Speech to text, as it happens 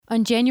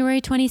On January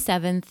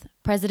 27th,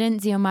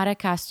 President Xiomara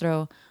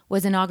Castro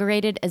was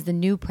inaugurated as the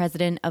new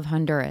president of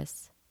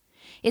Honduras.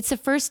 It's the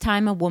first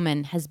time a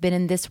woman has been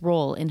in this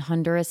role in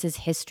Honduras's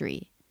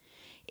history.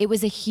 It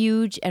was a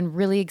huge and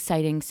really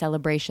exciting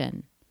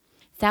celebration.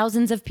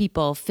 Thousands of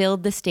people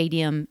filled the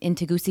stadium in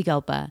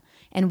Tegucigalpa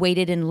and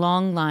waited in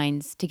long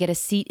lines to get a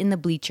seat in the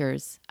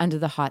bleachers under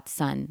the hot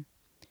sun.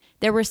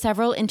 There were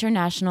several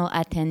international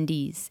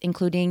attendees,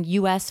 including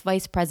U.S.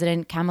 Vice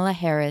President Kamala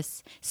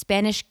Harris,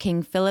 Spanish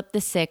King Philip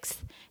VI,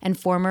 and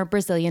former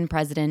Brazilian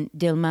President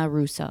Dilma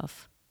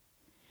Rousseff.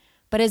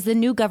 But as the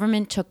new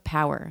government took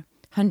power,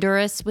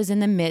 Honduras was in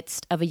the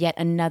midst of yet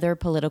another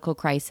political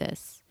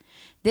crisis.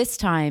 This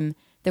time,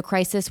 the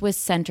crisis was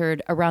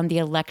centered around the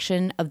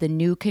election of the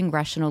new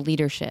congressional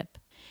leadership.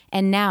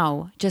 And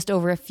now, just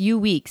over a few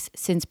weeks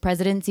since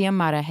President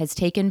Xiomara has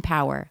taken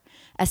power,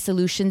 a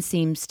solution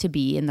seems to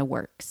be in the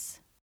works.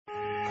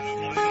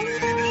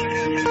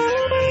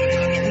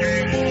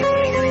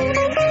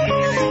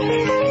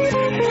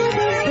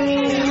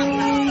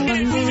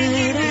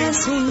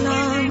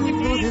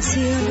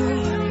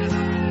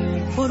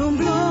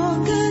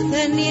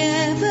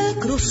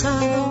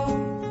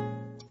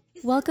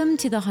 Welcome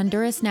to the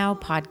Honduras Now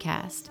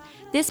podcast.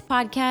 This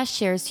podcast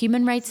shares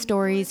human rights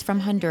stories from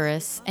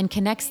Honduras and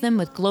connects them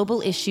with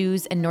global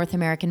issues and North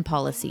American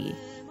policy.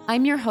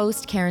 I'm your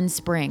host, Karen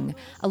Spring,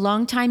 a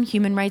longtime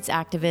human rights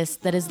activist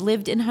that has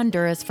lived in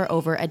Honduras for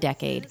over a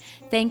decade.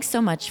 Thanks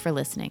so much for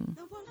listening.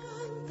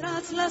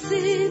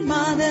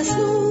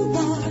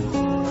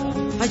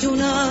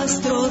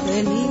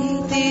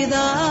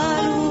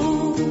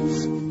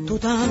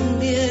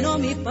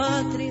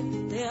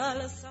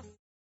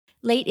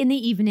 Late in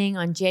the evening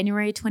on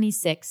January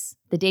 26,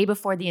 the day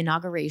before the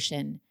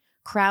inauguration,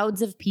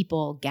 crowds of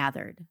people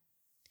gathered.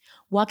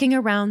 Walking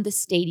around the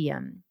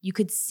stadium, you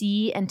could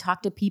see and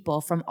talk to people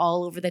from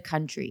all over the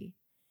country.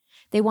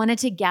 They wanted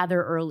to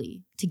gather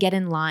early, to get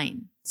in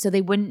line, so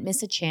they wouldn't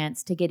miss a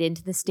chance to get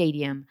into the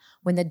stadium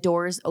when the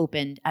doors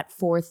opened at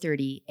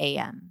 4:30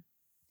 a.m.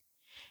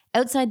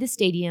 Outside the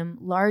stadium,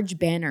 large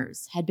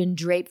banners had been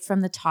draped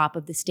from the top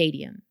of the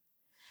stadium.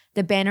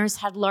 The banners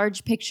had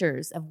large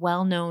pictures of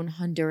well-known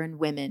Honduran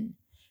women,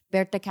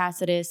 Berta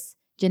Cáceres,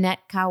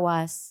 Jeanette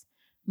Caguas,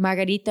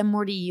 Margarita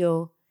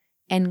Murillo,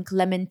 and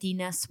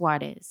Clementina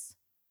Suarez.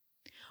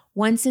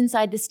 Once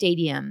inside the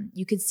stadium,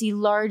 you could see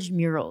large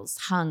murals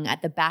hung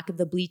at the back of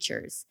the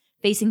bleachers,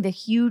 facing the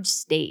huge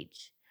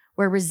stage,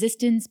 where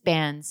resistance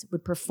bands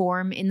would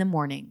perform in the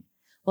morning,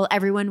 while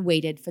everyone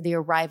waited for the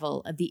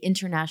arrival of the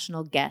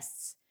international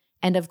guests,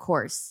 and of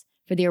course,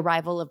 for the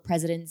arrival of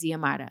President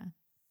Xiomara.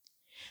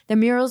 The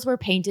murals were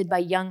painted by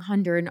young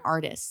Honduran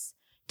artists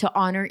to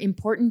honor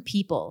important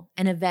people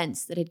and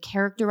events that had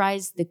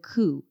characterized the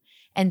coup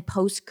and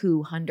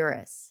post-coup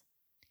Honduras.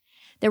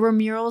 There were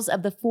murals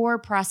of the 4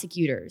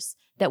 prosecutors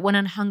that went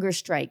on hunger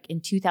strike in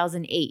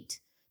 2008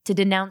 to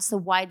denounce the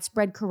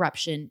widespread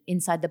corruption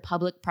inside the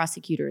public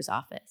prosecutor's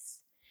office.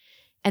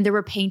 And there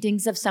were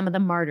paintings of some of the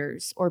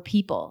martyrs or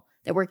people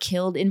that were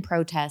killed in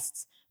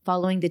protests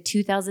following the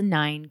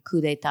 2009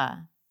 coup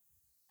d'etat.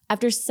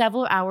 After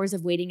several hours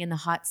of waiting in the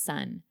hot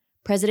sun,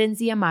 President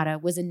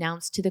Xiomara was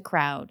announced to the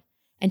crowd,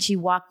 and she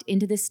walked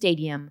into the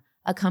stadium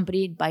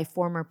accompanied by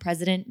former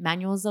President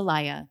Manuel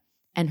Zelaya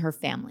and her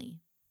family.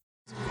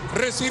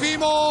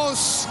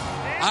 Recibimos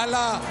a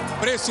la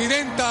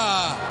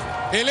presidenta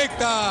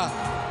electa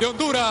de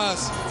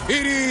Honduras,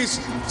 Iris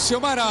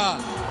Xiomara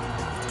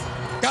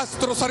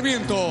Castro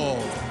Sarmiento.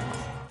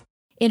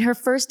 In her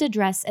first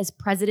address as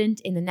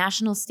president in the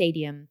National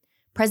Stadium,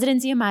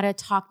 President Xiomara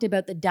talked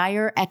about the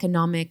dire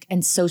economic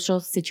and social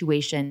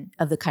situation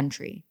of the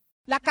country.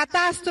 La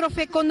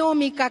catástrofe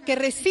económica que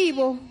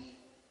recibo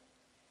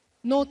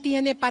no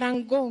tiene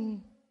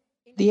parangón.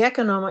 The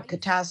economic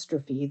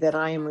catastrophe that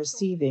I am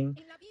receiving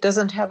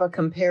doesn't have a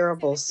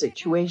comparable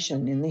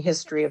situation in the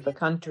history of the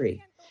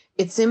country.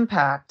 Its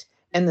impact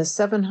and the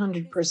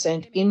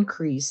 700%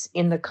 increase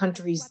in the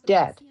country's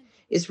debt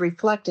is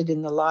reflected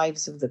in the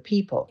lives of the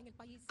people.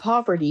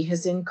 Poverty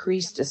has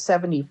increased to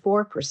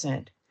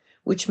 74%,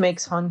 which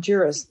makes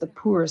Honduras the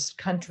poorest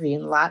country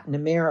in Latin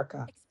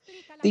America.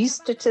 These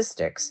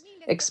statistics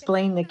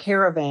explain the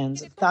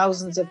caravans of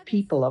thousands of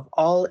people of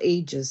all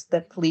ages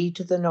that flee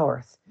to the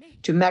north,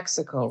 to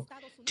Mexico,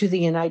 to the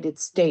United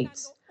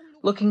States,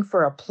 looking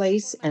for a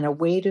place and a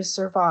way to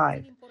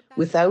survive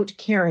without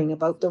caring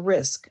about the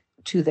risk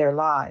to their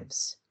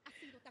lives.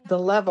 The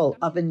level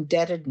of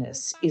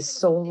indebtedness is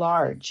so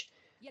large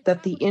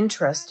that the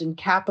interest and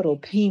capital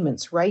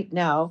payments right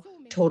now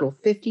total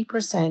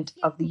 50%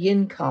 of the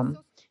income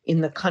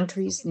in the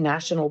country's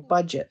national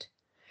budget.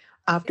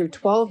 After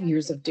 12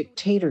 years of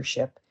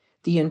dictatorship,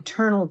 the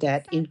internal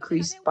debt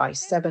increased by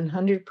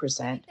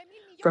 700%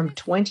 from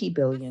 20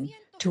 billion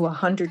to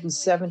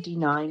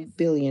 179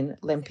 billion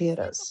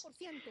lempiras.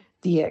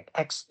 The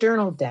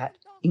external debt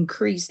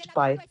increased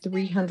by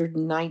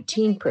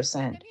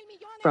 319%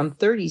 from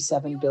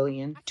 37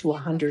 billion to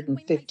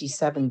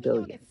 157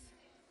 billion.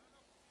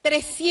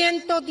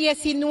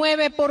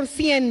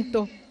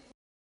 319%.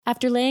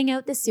 After laying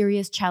out the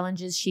serious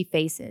challenges she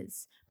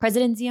faces,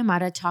 President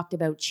Xiomara talked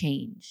about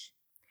change.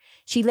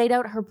 She laid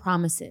out her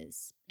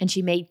promises, and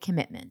she made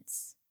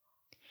commitments.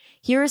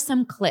 Here are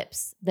some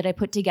clips that I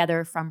put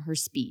together from her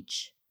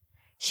speech.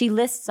 She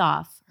lists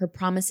off her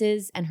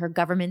promises and her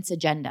government's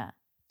agenda.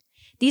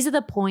 These are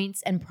the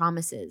points and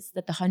promises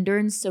that the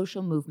Honduran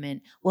social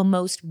movement will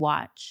most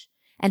watch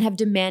and have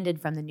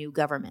demanded from the new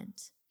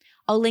government.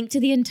 I'll link to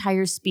the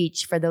entire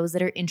speech for those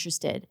that are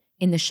interested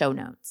in the show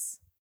notes.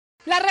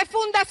 La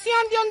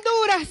refundación de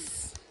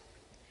Honduras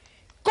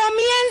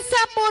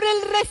comienza por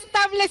el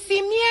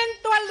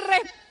restablecimiento al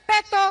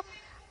respeto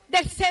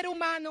del ser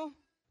humano.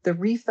 The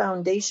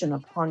refoundation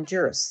of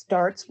Honduras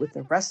starts with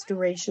the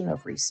restoration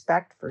of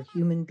respect for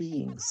human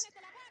beings,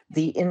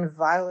 the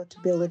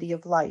inviolability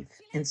of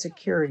life and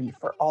security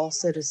for all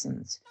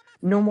citizens.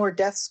 No more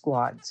death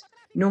squads,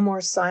 no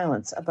more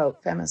silence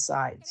about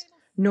femicides,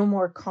 no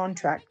more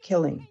contract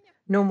killing,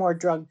 no more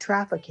drug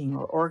trafficking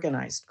or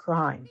organized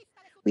crime.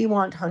 We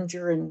want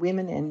Honduran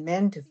women and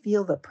men to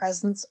feel the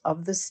presence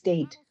of the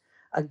state,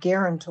 a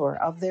guarantor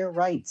of their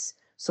rights,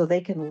 so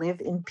they can live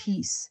in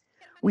peace.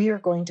 We are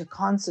going to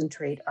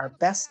concentrate our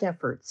best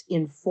efforts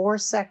in 4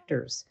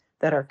 sectors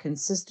that are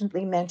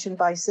consistently mentioned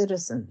by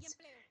citizens: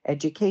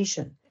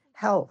 education,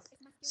 health,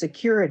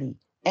 security,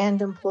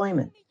 and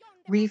employment.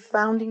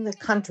 Refounding the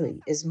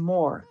country is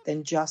more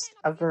than just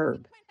a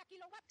verb.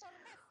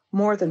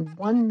 More than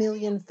 1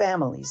 million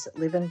families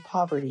live in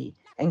poverty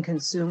and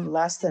consume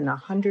less than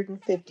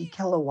 150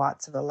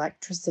 kilowatts of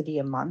electricity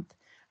a month,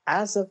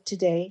 as of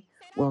today,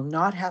 will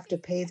not have to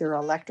pay their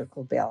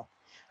electrical bill.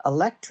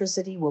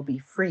 Electricity will be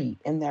free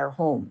in their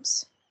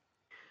homes.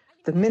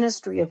 The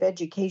Ministry of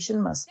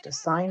Education must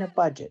assign a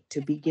budget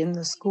to begin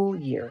the school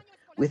year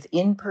with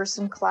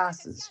in-person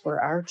classes for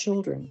our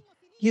children,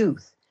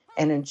 youth,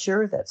 and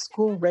ensure that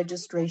school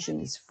registration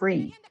is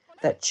free,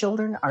 that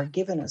children are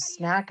given a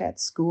snack at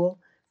school,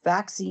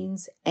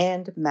 vaccines,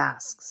 and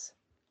masks.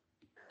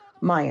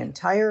 My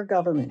entire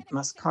government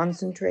must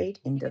concentrate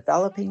in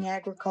developing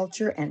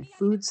agriculture and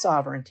food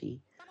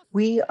sovereignty.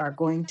 We are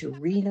going to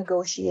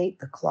renegotiate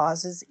the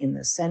clauses in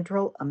the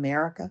Central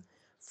America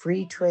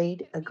Free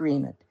Trade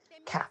Agreement,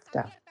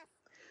 CAFTA.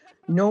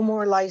 No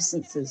more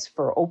licenses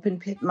for open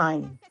pit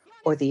mining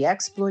or the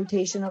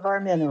exploitation of our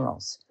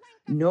minerals.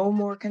 No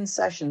more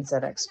concessions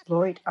that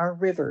exploit our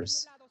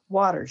rivers,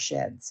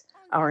 watersheds,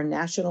 our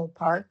national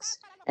parks,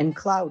 and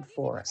cloud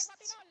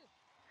forests.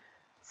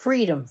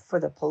 Freedom for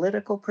the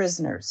political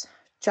prisoners,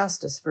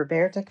 justice for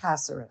Berta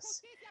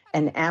Cáceres,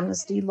 an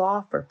amnesty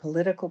law for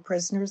political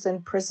prisoners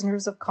and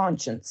prisoners of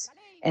conscience,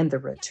 and the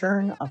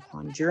return of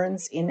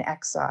Hondurans in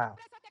exile.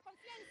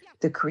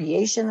 The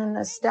creation and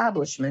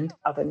establishment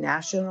of a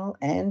national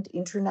and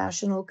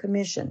international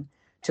commission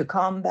to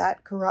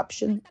combat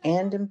corruption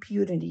and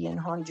impunity in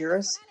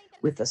Honduras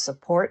with the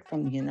support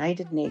from the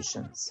United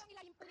Nations.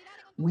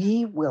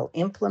 We will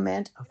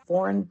implement a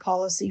foreign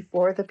policy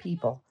for the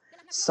people,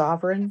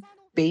 sovereign,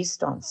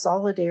 based on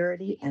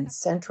solidarity and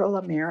Central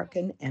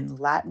American and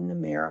Latin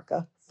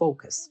America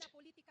focused.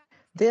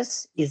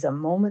 This is a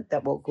moment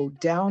that will go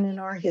down in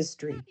our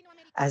history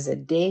as a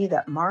day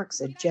that marks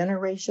a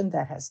generation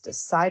that has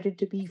decided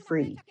to be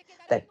free,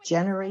 that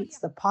generates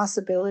the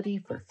possibility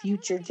for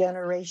future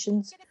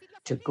generations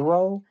to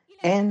grow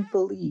and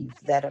believe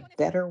that a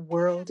better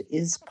world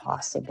is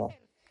possible.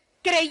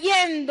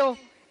 Creyendo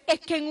es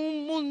que en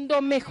un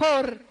mundo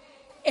mejor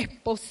es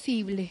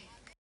posible.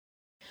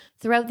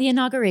 Throughout the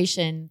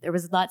inauguration, there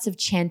was lots of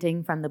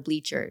chanting from the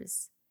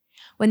bleachers.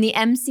 When the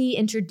MC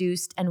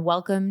introduced and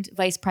welcomed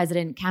Vice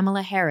President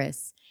Kamala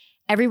Harris,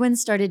 everyone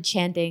started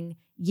chanting,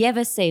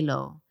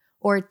 "Lléveselo,"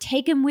 or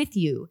 "Take him with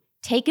you,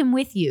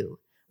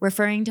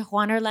 referring to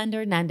Juan Orlando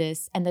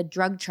Hernandez and the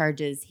drug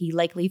charges he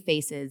likely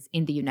faces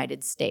in the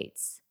United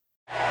States.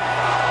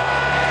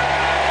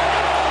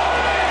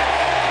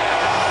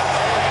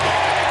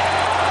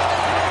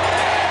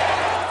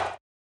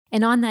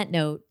 And on that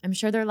note, I'm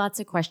sure there are lots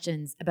of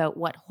questions about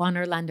what Juan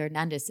Orlando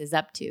Hernandez is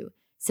up to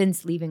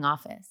since leaving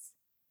office.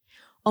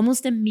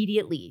 Almost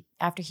immediately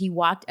after he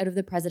walked out of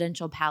the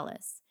presidential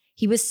palace,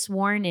 he was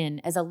sworn in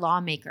as a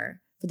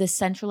lawmaker for the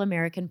Central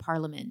American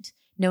Parliament,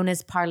 known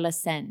as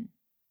Parlacén.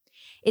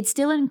 It's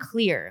still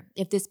unclear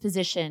if this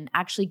position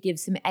actually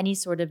gives him any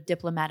sort of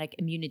diplomatic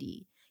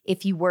immunity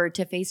if he were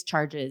to face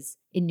charges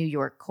in New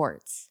York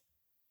courts.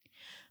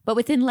 But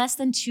within less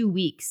than 2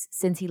 weeks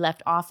since he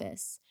left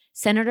office,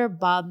 Senator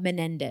Bob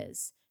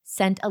Menendez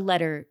sent a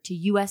letter to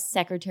U.S.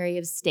 Secretary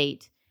of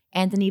State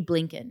Antony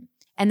Blinken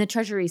and the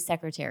Treasury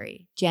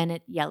Secretary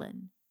Janet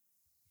Yellen.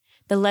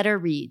 The letter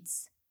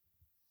reads,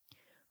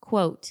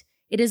 quote,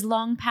 "It is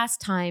long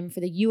past time for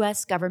the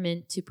U.S.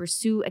 government to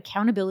pursue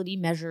accountability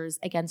measures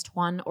against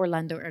Juan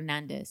Orlando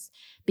Hernandez,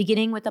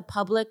 beginning with a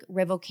public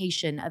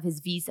revocation of his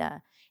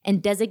visa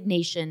and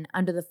designation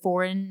under the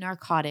Foreign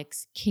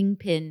Narcotics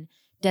Kingpin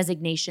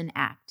Designation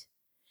Act.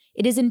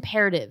 It is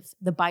imperative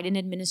the Biden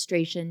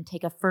administration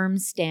take a firm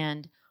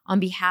stand on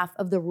behalf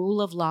of the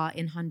rule of law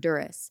in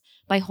Honduras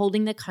by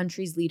holding the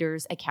country's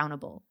leaders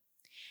accountable.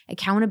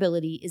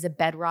 Accountability is a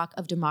bedrock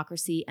of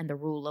democracy and the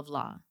rule of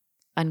law,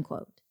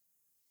 unquote.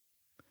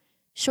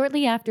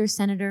 Shortly after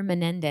Senator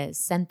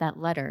Menendez sent that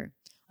letter,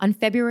 on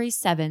February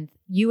 7th,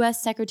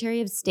 U.S.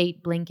 Secretary of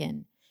State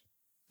Blinken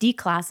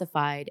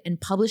declassified and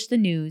published the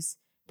news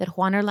that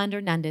Juan Orlando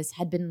Hernandez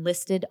had been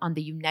listed on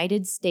the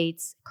United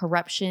States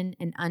Corruption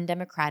and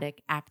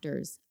Undemocratic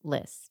Actors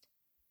list.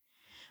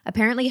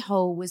 Apparently,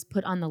 Ho was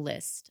put on the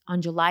list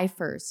on July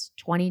 1st,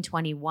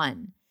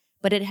 2021,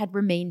 but it had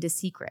remained a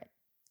secret.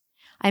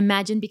 I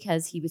imagine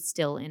because he was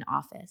still in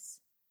office.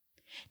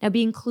 Now,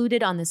 being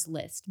included on this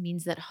list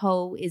means that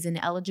Ho is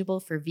ineligible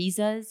for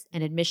visas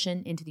and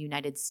admission into the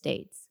United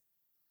States.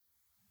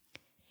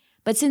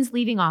 But since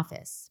leaving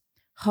office,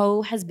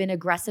 Ho has been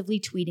aggressively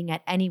tweeting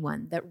at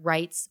anyone that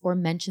writes or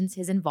mentions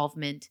his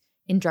involvement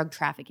in drug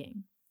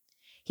trafficking.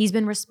 He's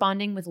been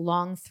responding with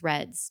long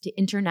threads to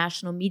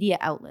international media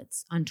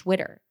outlets on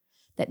Twitter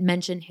that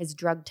mention his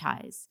drug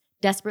ties,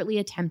 desperately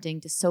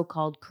attempting to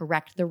so-called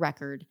correct the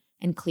record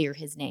and clear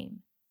his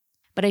name.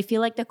 But I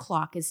feel like the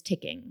clock is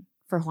ticking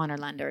for Juan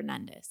Orlando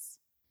Hernandez.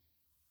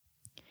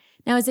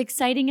 Now, as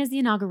exciting as the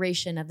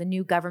inauguration of the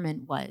new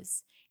government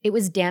was, it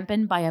was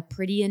dampened by a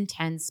pretty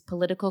intense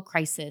political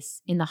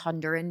crisis in the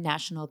Honduran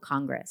National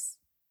Congress.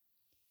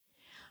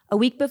 A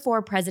week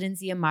before President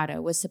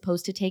Xiomara was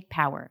supposed to take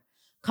power,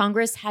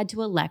 Congress had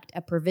to elect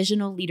a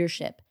provisional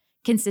leadership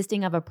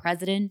consisting of a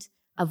president,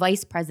 a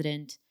vice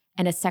president,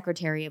 and a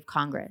secretary of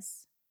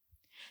Congress.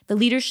 The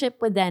leadership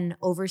would then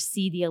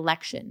oversee the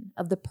election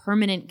of the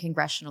permanent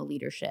congressional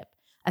leadership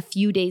a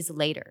few days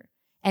later,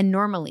 and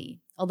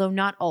normally, although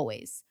not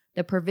always,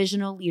 the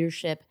provisional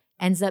leadership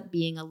ends up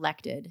being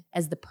elected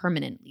as the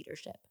permanent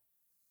leadership.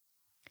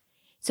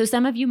 So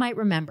some of you might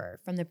remember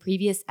from the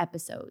previous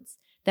episodes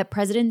that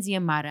President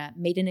Xiomara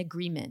made an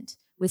agreement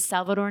with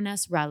Salvador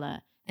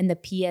Nasrallah and the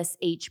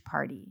PSH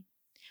party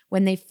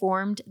when they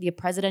formed the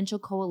presidential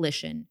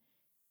coalition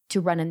to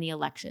run in the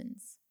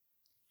elections.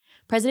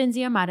 President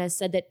Xiomara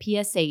said that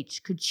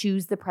PSH could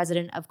choose the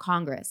president of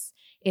Congress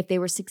if they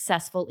were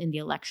successful in the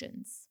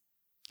elections.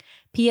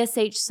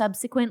 PSH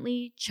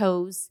subsequently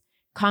chose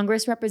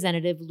Congress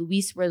Representative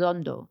Luis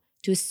Redondo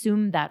to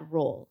assume that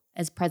role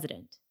as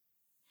president.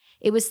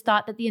 It was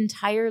thought that the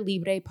entire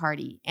Libre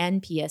Party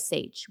and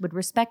PSH would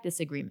respect this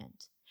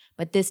agreement,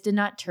 but this did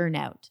not turn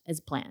out as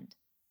planned.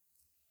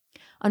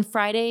 On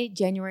Friday,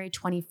 January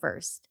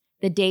 21st,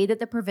 the day that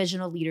the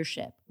provisional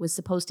leadership was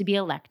supposed to be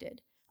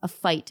elected, a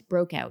fight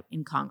broke out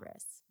in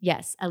Congress.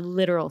 Yes, a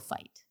literal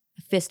fight,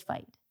 a fist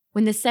fight.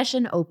 When the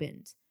session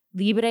opened,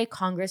 Libre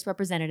Congress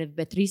Representative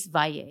Beatriz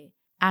Valle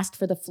asked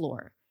for the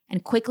floor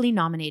and quickly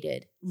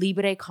nominated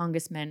Libre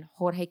Congressman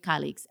Jorge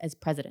Calix as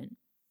president.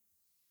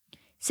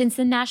 Since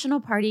the National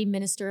Party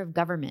Minister of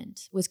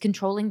Government was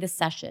controlling the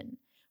session,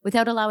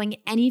 without allowing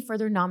any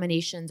further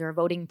nominations or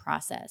voting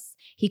process,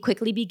 he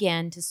quickly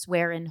began to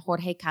swear in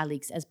Jorge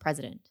Calix as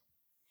president.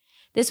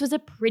 This was a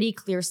pretty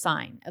clear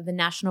sign of the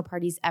National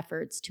Party's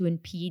efforts to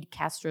impede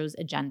Castro's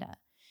agenda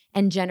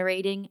and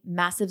generating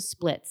massive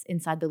splits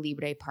inside the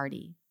Libre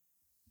Party.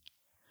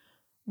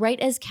 Right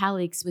as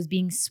Calix was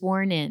being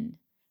sworn in,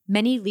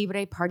 many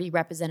Libre Party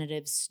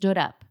representatives stood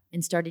up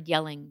and started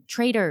yelling,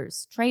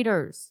 "Traitors,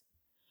 traitors."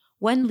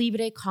 One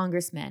Libre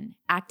congressman,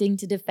 acting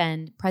to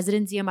defend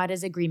President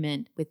Xiomara's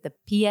agreement with the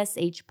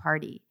PSH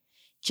party,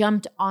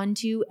 jumped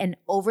onto and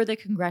over the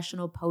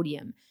congressional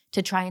podium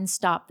to try and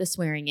stop the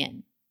swearing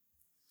in.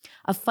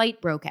 A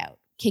fight broke out,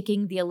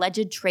 kicking the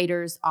alleged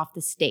traitors off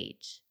the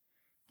stage.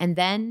 And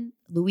then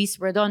Luis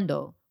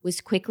Redondo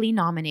was quickly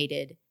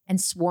nominated and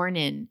sworn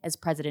in as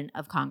president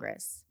of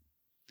Congress.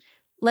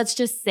 Let's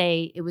just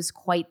say it was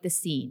quite the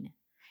scene,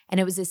 and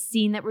it was a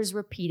scene that was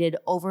repeated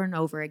over and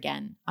over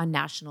again on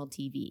national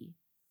TV.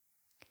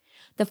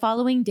 The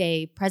following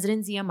day,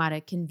 President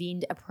Xiomara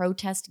convened a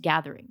protest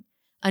gathering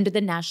under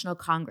the National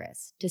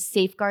Congress to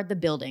safeguard the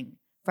building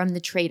from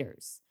the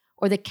traitors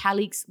or the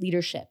Calix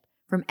leadership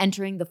from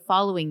entering the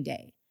following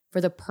day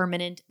for the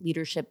permanent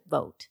leadership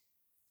vote.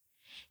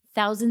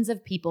 Thousands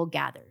of people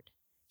gathered.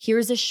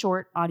 Here's a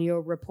short audio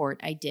report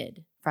I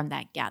did from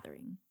that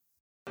gathering.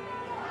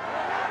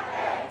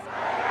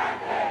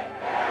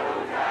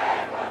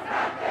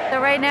 So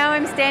right now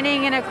I'm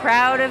standing in a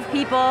crowd of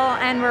people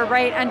and we're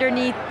right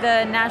underneath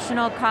the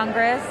National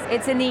Congress.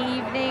 It's in the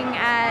evening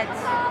at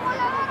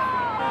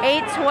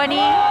 8:20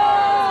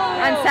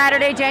 on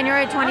Saturday,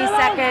 January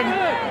 22nd,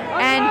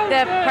 and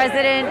the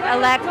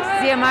president-elect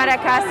Xiomara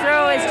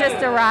Castro has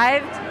just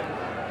arrived.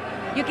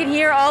 You can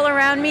hear all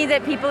around me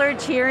that people are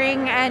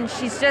cheering, and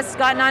she's just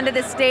gotten onto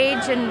the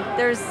stage, and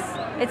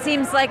it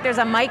seems like there's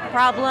a mic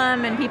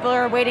problem and people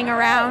are waiting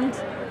around,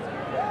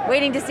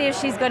 waiting to see if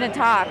she's going to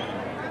talk.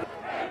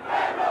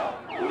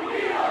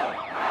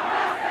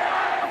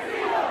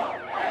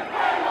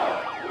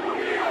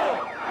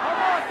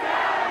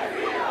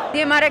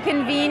 Xiomara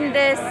convened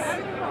this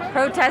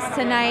protest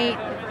tonight,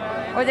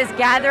 or this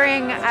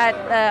gathering at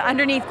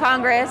underneath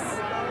Congress,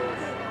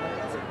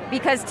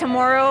 because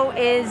tomorrow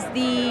is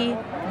the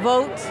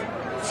vote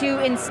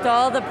to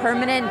install the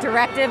permanent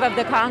directive of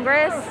the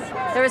Congress.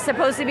 There was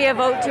supposed to be a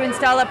vote to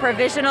install a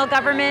provisional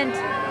government,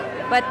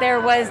 but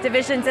there was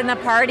divisions in the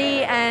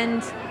party,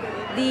 and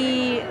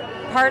the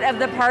part of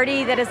the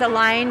party that is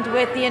aligned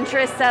with the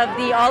interests of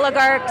the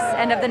oligarchs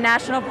and of the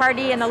National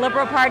Party and the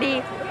Liberal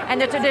Party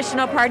and the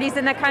traditional parties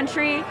in the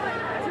country,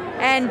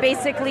 and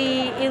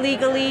basically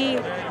illegally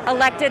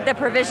elected the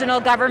provisional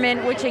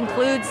government, which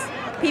includes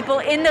people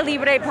in the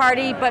Libre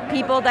Party, but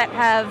people that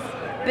have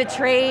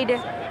betrayed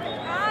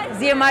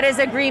Xiomara's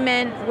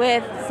agreement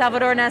with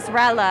Salvador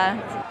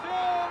Nasrallah.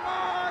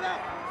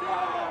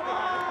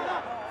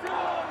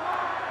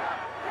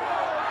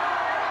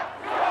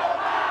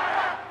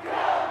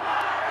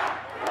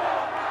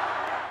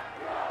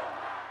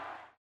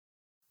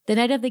 The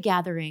night of the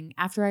gathering,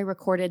 after I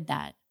recorded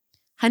that,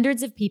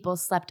 hundreds of people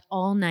slept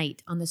all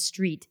night on the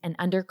street and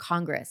under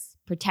Congress,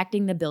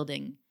 protecting the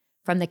building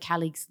from the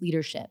Calix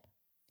leadership.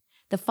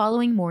 The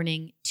following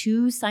morning,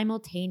 2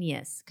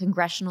 simultaneous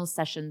congressional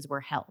sessions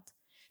were held.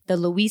 The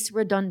Luis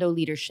Redondo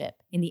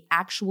leadership in the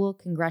actual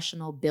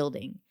congressional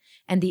building,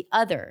 and the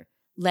other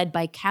led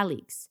by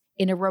Calix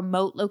in a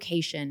remote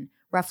location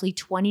roughly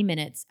 20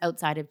 minutes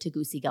outside of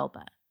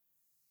Tegucigalpa.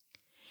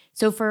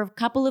 So for a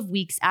couple of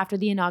weeks after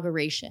the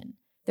inauguration,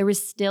 there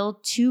was still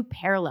 2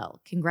 parallel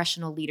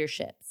congressional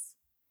leaderships.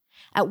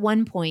 At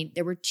one point,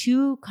 there were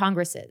 2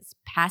 Congresses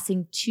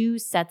passing 2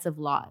 sets of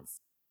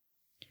laws.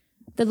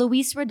 The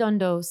Luis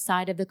Redondo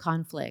side of the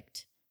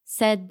conflict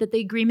said that the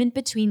agreement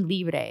between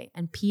Libre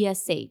and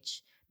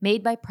PSH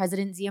made by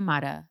President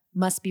Xiomara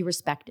must be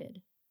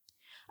respected.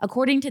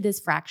 According to this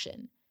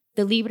fraction,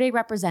 the Libre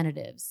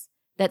representatives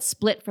that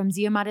split from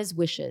Xiomara's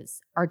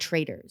wishes are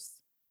traitors.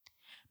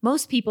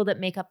 Most people that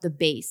make up the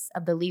base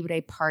of the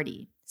Libre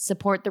Party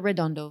support the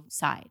Redondo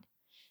side.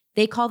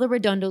 They call the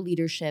Redondo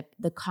leadership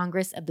the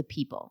Congress of the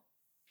People.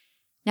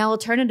 Now,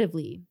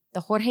 alternatively,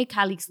 the Jorge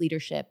Calix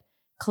leadership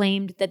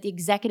claimed that the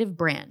executive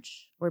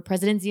branch, or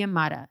President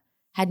Xiomara,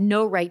 had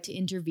no right to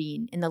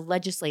intervene in the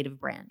legislative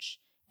branch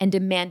and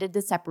demanded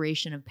the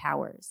separation of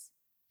powers.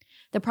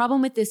 The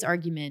problem with this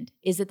argument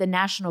is that the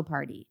National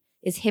Party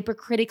is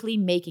hypocritically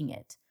making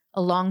it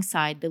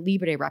alongside the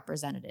Libre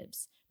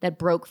representatives that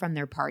broke from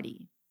their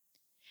party.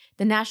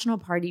 The National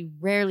Party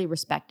rarely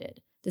respected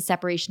the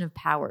separation of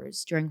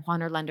powers during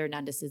Juan Orlando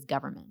Hernandez's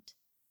government.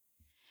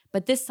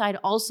 But this side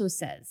also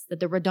says that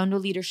the Redondo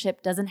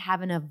leadership doesn't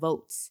have enough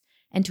votes,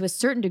 and to a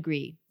certain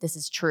degree, this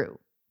is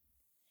true.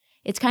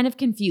 It's kind of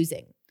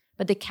confusing,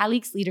 but the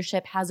Calix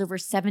leadership has over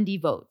 70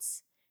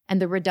 votes, and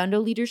the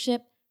Redondo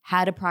leadership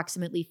had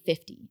approximately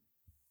 50.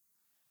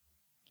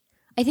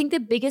 I think the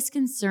biggest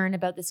concern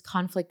about this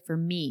conflict for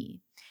me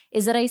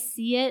is that I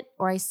see it,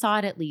 or I saw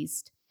it at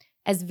least,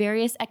 as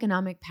various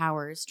economic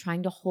powers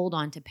trying to hold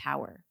on to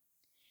power.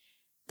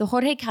 The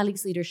Jorge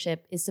Calix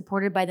leadership is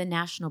supported by the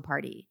National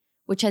Party,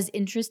 which has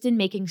interest in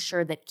making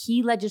sure that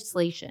key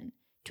legislation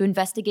to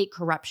investigate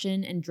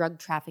corruption and drug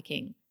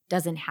trafficking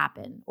doesn't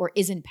happen or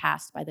isn't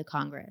passed by the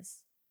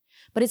Congress.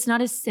 But it's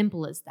not as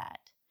simple as that.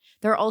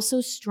 There are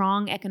also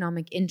strong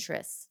economic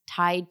interests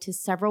tied to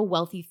several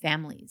wealthy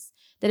families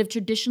that have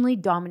traditionally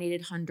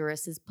dominated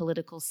Honduras's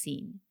political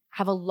scene,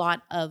 have a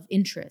lot of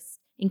interest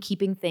in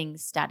keeping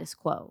things status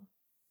quo.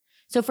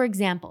 So, for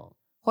example,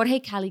 Jorge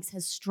Calix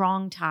has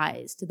strong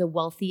ties to the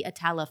wealthy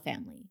Atala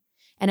family,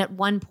 and at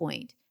one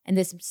point, and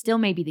this still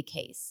may be the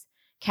case,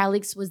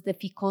 Calix was the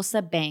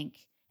Ficosa Bank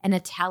and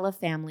Atala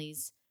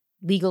family's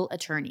legal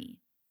attorney.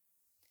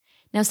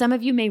 Now, some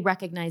of you may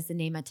recognize the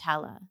name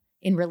Atala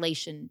in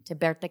relation to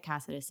Berta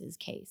Cáceres'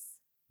 case.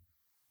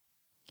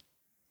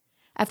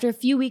 After a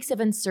few weeks of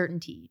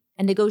uncertainty,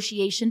 a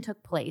negotiation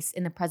took place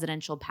in the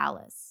presidential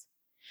palace.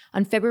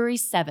 On February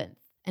 7th,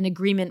 an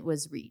agreement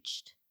was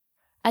reached.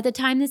 At the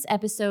time this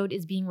episode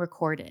is being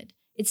recorded,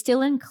 it's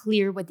still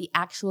unclear what the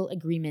actual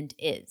agreement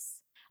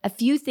is. A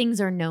few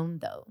things are known,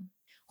 though.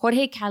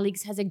 Jorge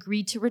Calix has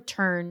agreed to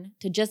return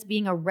to just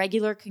being a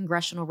regular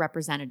congressional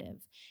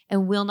representative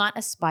and will not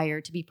aspire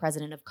to be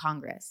president of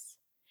Congress.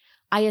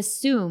 I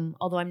assume,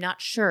 although I'm not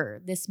sure,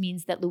 this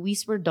means that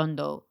Luis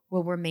Redondo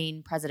will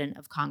remain president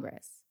of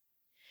Congress.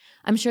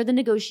 I'm sure the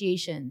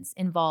negotiations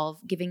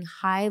involve giving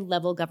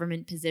high-level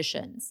government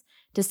positions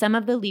to some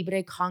of the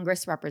Libre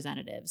Congress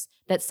representatives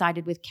that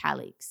sided with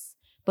Calix,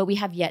 but we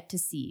have yet to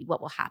see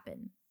what will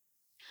happen.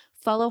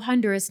 Follow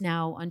Honduras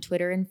Now on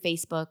Twitter and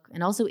Facebook,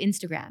 and also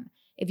Instagram,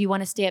 if you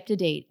want to stay up to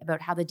date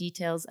about how the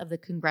details of the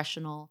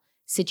congressional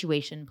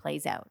situation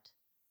plays out.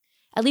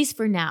 At least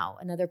for now,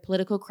 another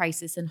political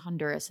crisis in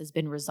Honduras has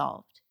been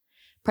resolved.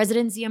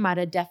 President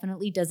Xiomara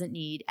definitely doesn't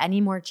need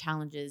any more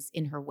challenges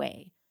in her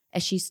way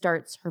as she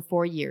starts her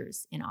 4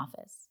 years in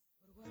office.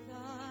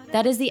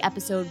 That is the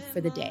episode for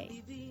the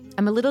day.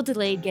 I'm a little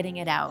delayed getting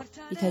it out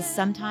because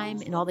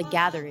sometime in all the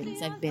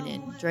gatherings I've been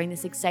in during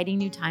this exciting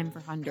new time for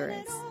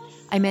Honduras,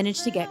 I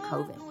managed to get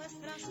COVID.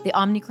 The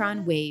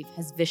Omicron wave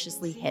has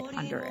viciously hit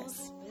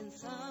Honduras.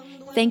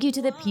 Thank you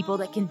to the people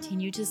that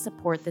continue to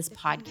support this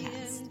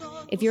podcast.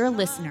 If you're a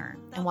listener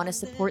and want to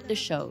support the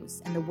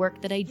shows and the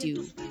work that I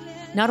do,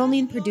 not only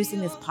in producing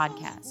this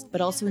podcast,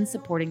 but also in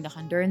supporting the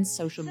Honduran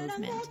social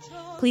movement.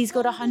 Please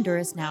go to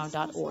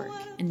hondurasnow.org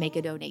and make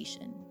a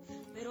donation.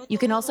 You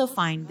can also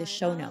find the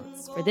show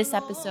notes for this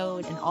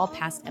episode and all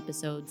past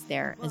episodes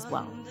there as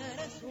well.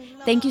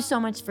 Thank you so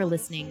much for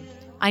listening.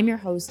 I'm your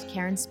host,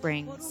 Karen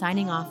Spring,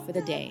 signing off for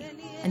the day.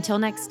 Until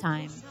next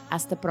time,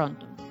 hasta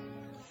pronto.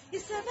 Y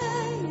se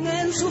ven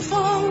en su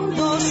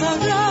fondo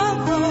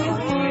sagrado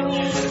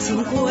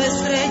 5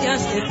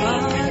 estrellas de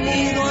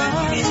pálido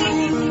azul.